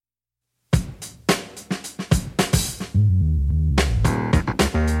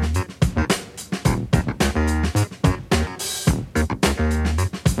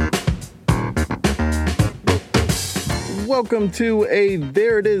welcome to a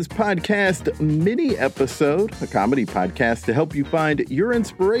There It Is podcast mini episode, a comedy podcast to help you find your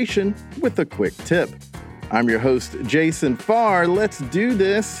inspiration with a quick tip. I'm your host, Jason Farr. Let's do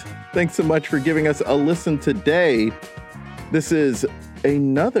this. Thanks so much for giving us a listen today. This is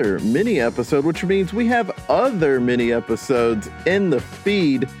another mini episode, which means we have other mini episodes in the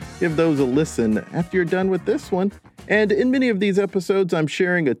feed. Give those a listen after you're done with this one. And in many of these episodes, I'm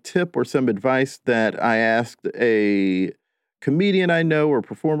sharing a tip or some advice that I asked a comedian I know or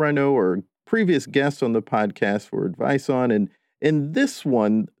performer I know or previous guests on the podcast for advice on. And in this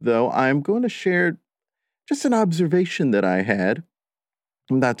one, though, I'm going to share just an observation that I had.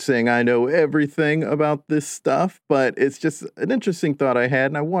 I'm not saying I know everything about this stuff, but it's just an interesting thought I had,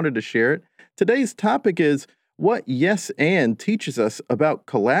 and I wanted to share it. Today's topic is what yes and teaches us about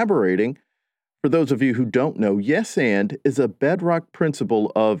collaborating. For those of you who don't know, yes and is a bedrock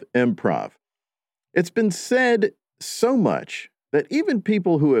principle of improv. It's been said so much that even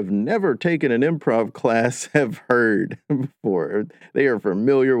people who have never taken an improv class have heard before. They are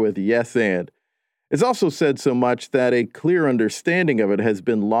familiar with yes and. It's also said so much that a clear understanding of it has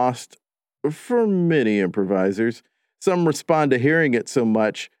been lost for many improvisers. Some respond to hearing it so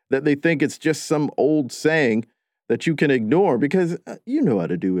much that they think it's just some old saying that you can ignore because you know how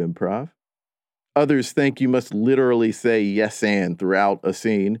to do improv. Others think you must literally say yes and throughout a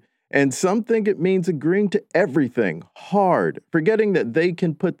scene, and some think it means agreeing to everything hard, forgetting that they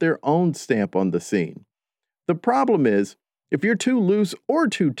can put their own stamp on the scene. The problem is, if you're too loose or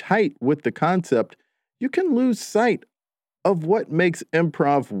too tight with the concept, you can lose sight of what makes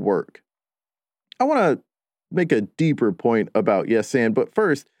improv work. I want to make a deeper point about yes and, but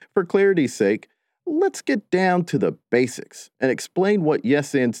first, for clarity's sake, let's get down to the basics and explain what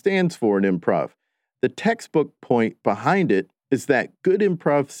yes and stands for in improv. The textbook point behind it is that good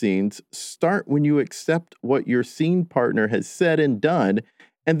improv scenes start when you accept what your scene partner has said and done,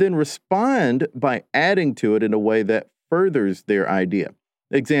 and then respond by adding to it in a way that furthers their idea.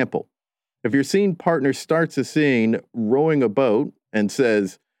 Example, if your scene partner starts a scene rowing a boat and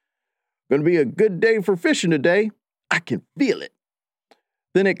says, "Gonna be a good day for fishing today, I can feel it,"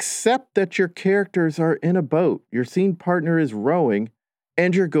 then accept that your characters are in a boat, your scene partner is rowing,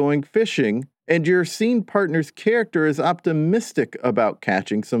 and you're going fishing, and your scene partner's character is optimistic about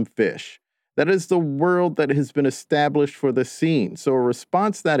catching some fish. That is the world that has been established for the scene. So a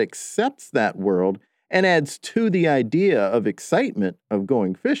response that accepts that world and adds to the idea of excitement of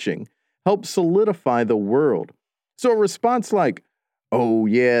going fishing helps solidify the world. So a response like, "Oh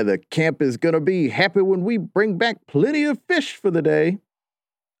yeah, the camp is going to be happy when we bring back plenty of fish for the day,"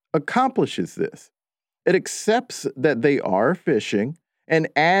 accomplishes this. It accepts that they are fishing and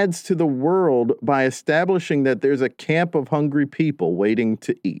adds to the world by establishing that there's a camp of hungry people waiting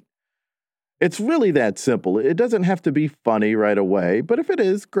to eat. It's really that simple. It doesn't have to be funny right away, but if it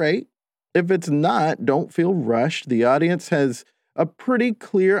is, great. If it's not, don't feel rushed. The audience has a pretty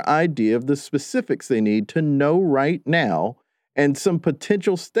clear idea of the specifics they need to know right now, and some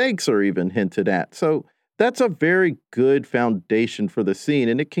potential stakes are even hinted at. So that's a very good foundation for the scene,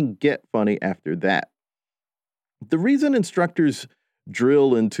 and it can get funny after that. The reason instructors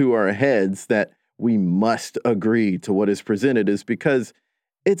drill into our heads that we must agree to what is presented is because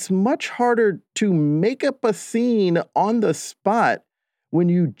it's much harder to make up a scene on the spot when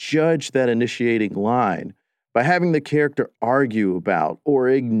you judge that initiating line by having the character argue about or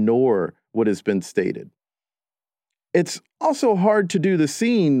ignore what has been stated. It's also hard to do the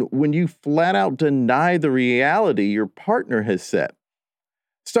scene when you flat out deny the reality your partner has set.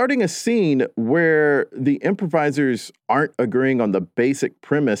 Starting a scene where the improvisers aren't agreeing on the basic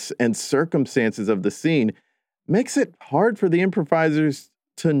premise and circumstances of the scene makes it hard for the improvisers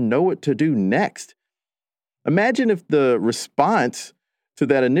to know what to do next. Imagine if the response to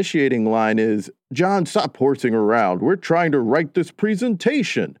that initiating line is, "John, stop horsing around. We're trying to write this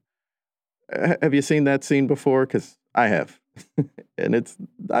presentation." Have you seen that scene before? Because I have. And it's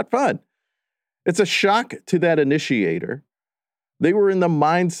not fun. It's a shock to that initiator. They were in the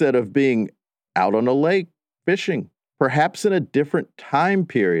mindset of being out on a lake fishing, perhaps in a different time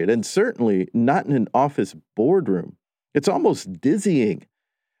period, and certainly not in an office boardroom. It's almost dizzying.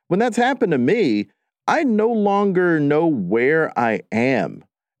 When that's happened to me, I no longer know where I am.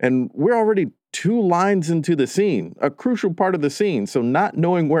 And we're already 2 lines into the scene, a crucial part of the scene. So not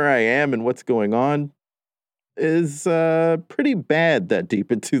knowing where I am and what's going on is pretty bad that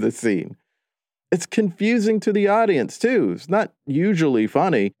deep into the scene. It's confusing to the audience, too. It's not usually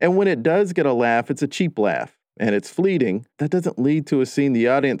funny. And when it does get a laugh, it's a cheap laugh. And it's fleeting. That doesn't lead to a scene the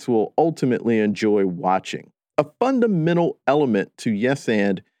audience will ultimately enjoy watching. A fundamental element to yes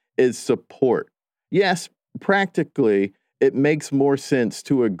and is support. Yes, practically, it makes more sense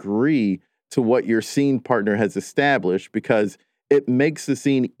to agree to what your scene partner has established because it makes the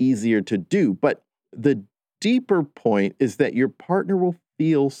scene easier to do. But the deeper point is that your partner will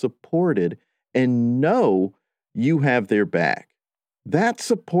feel supported and know you have their back. That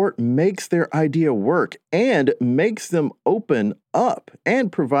support makes their idea work and makes them open up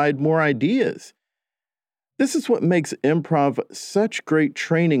and provide more ideas. This is what makes improv such great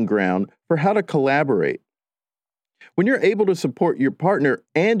training ground for how to collaborate. When you're able to support your partner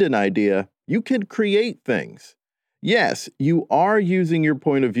and an idea, you can create things. Yes, you are using your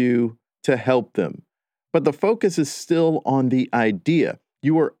point of view to help them, but the focus is still on the idea.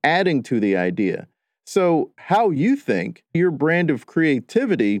 You are adding to the idea. So how you think, your brand of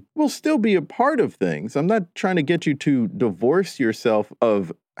creativity will still be a part of things. I'm not trying to get you to divorce yourself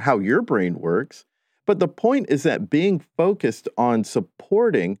of how your brain works, but the point is that being focused on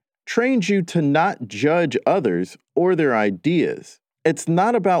supporting trains you to not judge others or their ideas. It's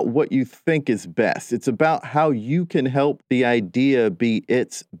not about what you think is best. It's about how you can help the idea be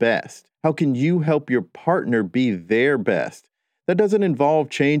its best. How can you help your partner be their best? That doesn't involve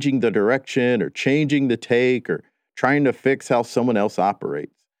changing the direction or changing the take or trying to fix how someone else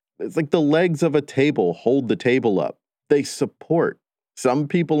operates. It's like the legs of a table hold the table up. They support. Some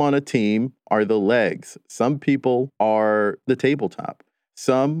people on a team are the legs. Some people are the tabletop.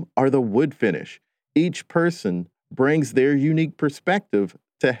 Some are the wood finish. Each person brings their unique perspective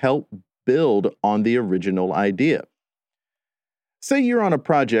to help build on the original idea. Say you're on a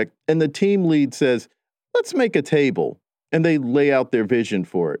project and the team lead says, "Let's make a table," and they lay out their vision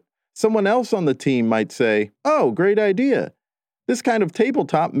for it. Someone else on the team might say, "Oh, great idea. This kind of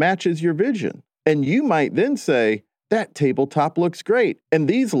tabletop matches your vision." And you might then say, "That tabletop looks great, and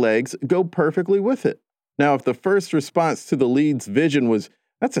these legs go perfectly with it." Now, if the first response to the lead's vision was,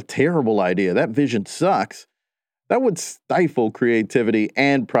 "That's a terrible idea, that vision sucks," that would stifle creativity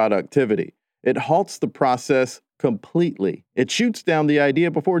and productivity. It halts the process completely. It shoots down the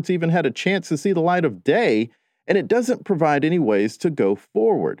idea before it's even had a chance to see the light of day, and it doesn't provide any ways to go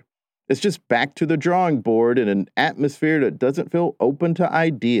forward. It's just back to the drawing board in an atmosphere that doesn't feel open to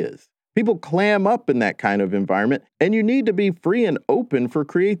ideas. People clam up in that kind of environment, and you need to be free and open for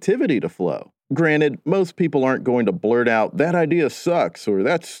creativity to flow. Granted, most people aren't going to blurt out, "That idea sucks," or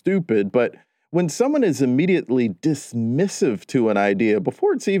 "That's stupid," but when someone is immediately dismissive to an idea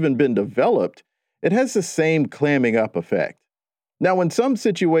before it's even been developed, it has the same clamming up effect. Now, in some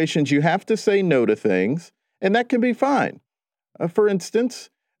situations, you have to say no to things, and that can be fine. For instance,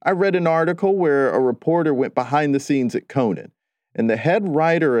 I read an article where a reporter went behind the scenes at Conan, and the head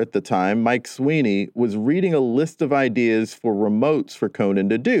writer at the time, Mike Sweeney, was reading a list of ideas for remotes for Conan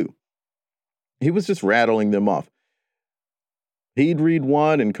to do. He was just rattling them off. He'd read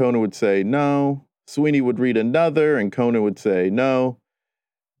one, and Conan would say no. Sweeney would read another, and Conan would say no.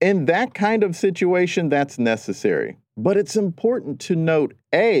 In that kind of situation, that's necessary. But it's important to note,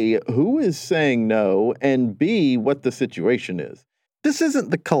 A, who is saying no, and B, what the situation is. This isn't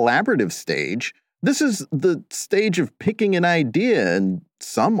the collaborative stage. This is the stage of picking an idea, and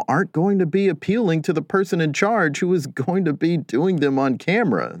some aren't going to be appealing to the person in charge who is going to be doing them on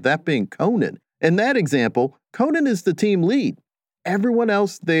camera, that being Conan. In that example, Conan is the team lead. Everyone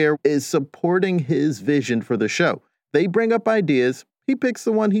else there is supporting his vision for the show. They bring up ideas. He picks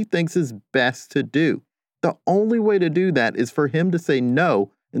the one he thinks is best to do. The only way to do that is for him to say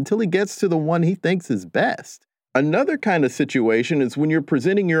no until he gets to the one he thinks is best. Another kind of situation is when you're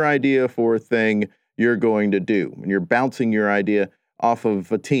presenting your idea for a thing you're going to do, and you're bouncing your idea off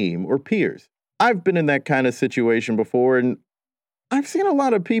of a team or peers. I've been in that kind of situation before, and I've seen a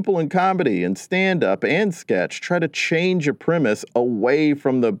lot of people in comedy and stand-up and sketch try to change a premise away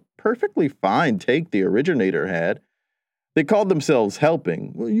from the perfectly fine take the originator had. They called themselves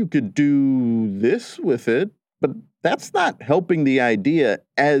helping. Well, you could do this with it, but that's not helping the idea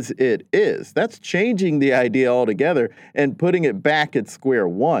as it is. That's changing the idea altogether and putting it back at square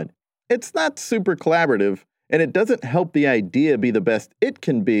one. It's not super collaborative, and it doesn't help the idea be the best it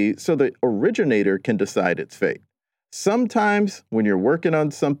can be so the originator can decide its fate. Sometimes when you're working on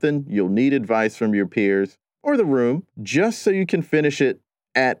something, you'll need advice from your peers or the room just so you can finish it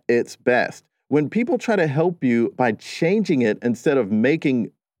at its best. When people try to help you by changing it instead of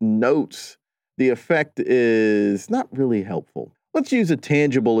making notes, the effect is not really helpful. Let's use a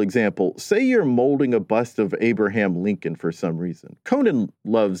tangible example. Say you're molding a bust of Abraham Lincoln for some reason. Conan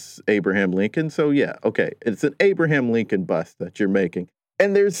loves Abraham Lincoln, so yeah, okay, it's an Abraham Lincoln bust that you're making.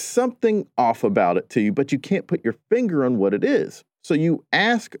 And there's something off about it to you, but you can't put your finger on what it is. So you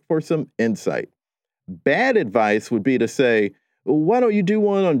ask for some insight. Bad advice would be to say, Why don't you do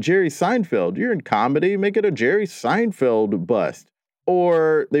one on Jerry Seinfeld? You're in comedy, make it a Jerry Seinfeld bust.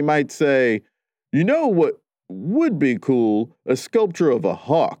 Or they might say, you know what would be cool? A sculpture of a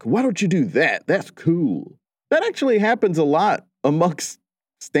hawk. Why don't you do that? That's cool. That actually happens a lot amongst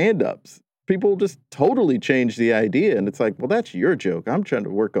stand-ups. People just totally change the idea, and it's like, well, that's your joke. I'm trying to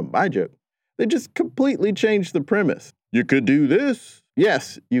work on my joke. They just completely changed the premise. You could do this.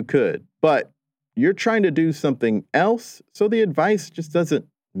 Yes, you could, but you're trying to do something else, so the advice just doesn't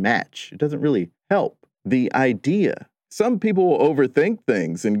match. It doesn't really help the idea. Some people will overthink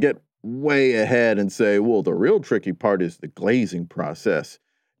things and get way ahead and say, well, the real tricky part is the glazing process.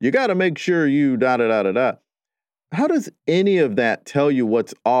 You got to make sure you da-da-da-da-da. How does any of that tell you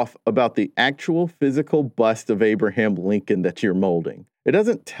what's off about the actual physical bust of Abraham Lincoln that you're molding? It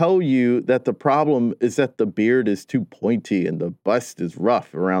doesn't tell you that the problem is that the beard is too pointy and the bust is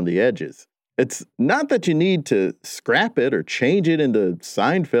rough around the edges. It's not that you need to scrap it or change it into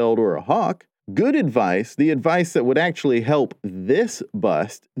Seinfeld or a hawk. Good advice, the advice that would actually help this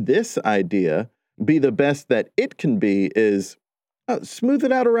bust, this idea, be the best that it can be is smooth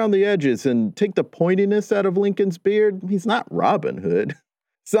it out around the edges and take the pointiness out of Lincoln's beard. He's not Robin Hood.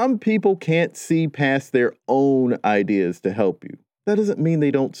 Some people can't see past their own ideas to help you. That doesn't mean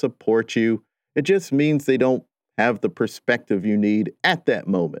they don't support you. It just means they don't have the perspective you need at that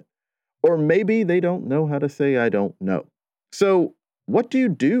moment. Or maybe they don't know how to say, I don't know. So what do you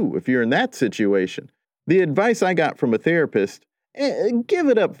do if you're in that situation? The advice I got from a therapist, give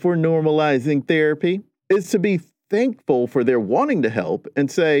it up for normalizing therapy, is to be thankful for their wanting to help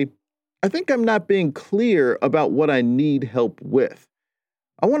and say, I think I'm not being clear about what I need help with.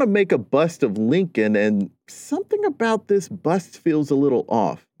 I want to make a bust of Lincoln, and something about this bust feels a little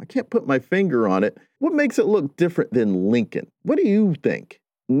off. I can't put my finger on it. What makes it look different than Lincoln? What do you think?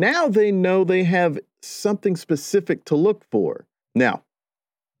 Now they know they have something specific to look for. Now,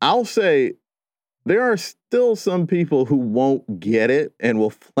 I'll say there are still some people who won't get it and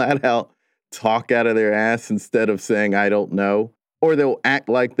will flat out talk out of their ass instead of saying, I don't know, or they'll act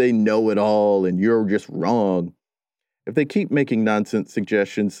like they know it all and you're just wrong. If they keep making nonsense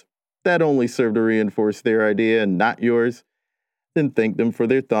suggestions that only serve to reinforce their idea and not yours, then thank them for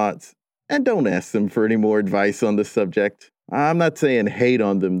their thoughts and don't ask them for any more advice on the subject. I'm not saying hate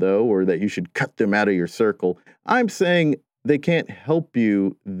on them, though, or that you should cut them out of your circle. I'm saying they can't help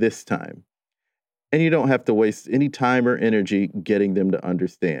you this time. And you don't have to waste any time or energy getting them to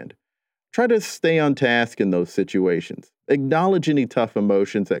understand. Try to stay on task in those situations. Acknowledge any tough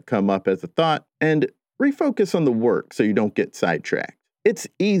emotions that come up as a thought and refocus on the work so you don't get sidetracked. It's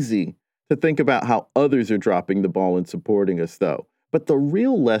easy to think about how others are dropping the ball in supporting us, though. But the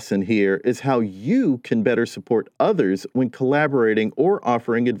real lesson here is how you can better support others when collaborating or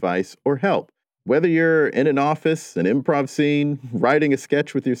offering advice or help. Whether you're in an office, an improv scene, writing a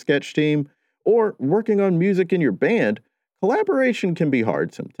sketch with your sketch team, or working on music in your band, collaboration can be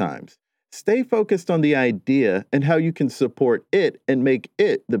hard sometimes. Stay focused on the idea and how you can support it and make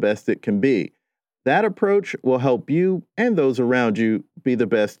it the best it can be. That approach will help you and those around you be the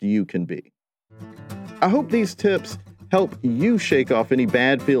best you can be. I hope these tips help you shake off any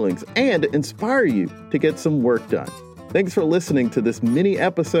bad feelings and inspire you to get some work done. Thanks for listening to this mini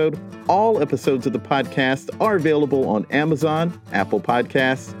episode. All episodes of the podcast are available on Amazon, Apple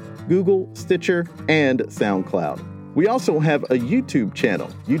Podcasts, Google, Stitcher, and SoundCloud. We also have a YouTube channel,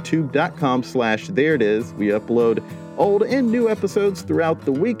 youtube.com/thereitis. We upload old and new episodes throughout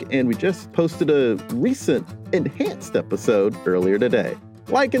the week, and we just posted a recent enhanced episode earlier today.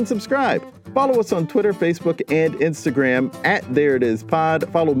 Like and subscribe. Follow us on Twitter, Facebook, and Instagram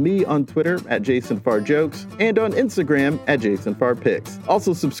 @ThereItIsPod. Follow me on Twitter @JasonFarJokes and on Instagram @JasonFarPics.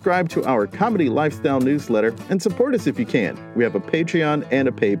 Also subscribe to our comedy lifestyle newsletter and support us if you can. We have a Patreon and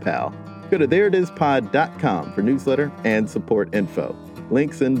a PayPal. Go to thereitispod.com for newsletter and support info.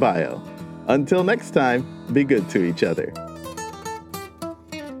 Links in bio. Until next time, be good to each other.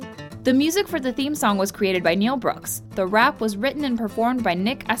 The music for the theme song was created by Neil Brooks. The rap was written and performed by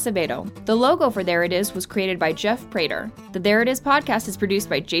Nick Acevedo. The logo for There It Is was created by Jeff Prater. The There It Is podcast is produced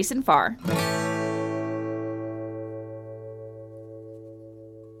by Jason Farr.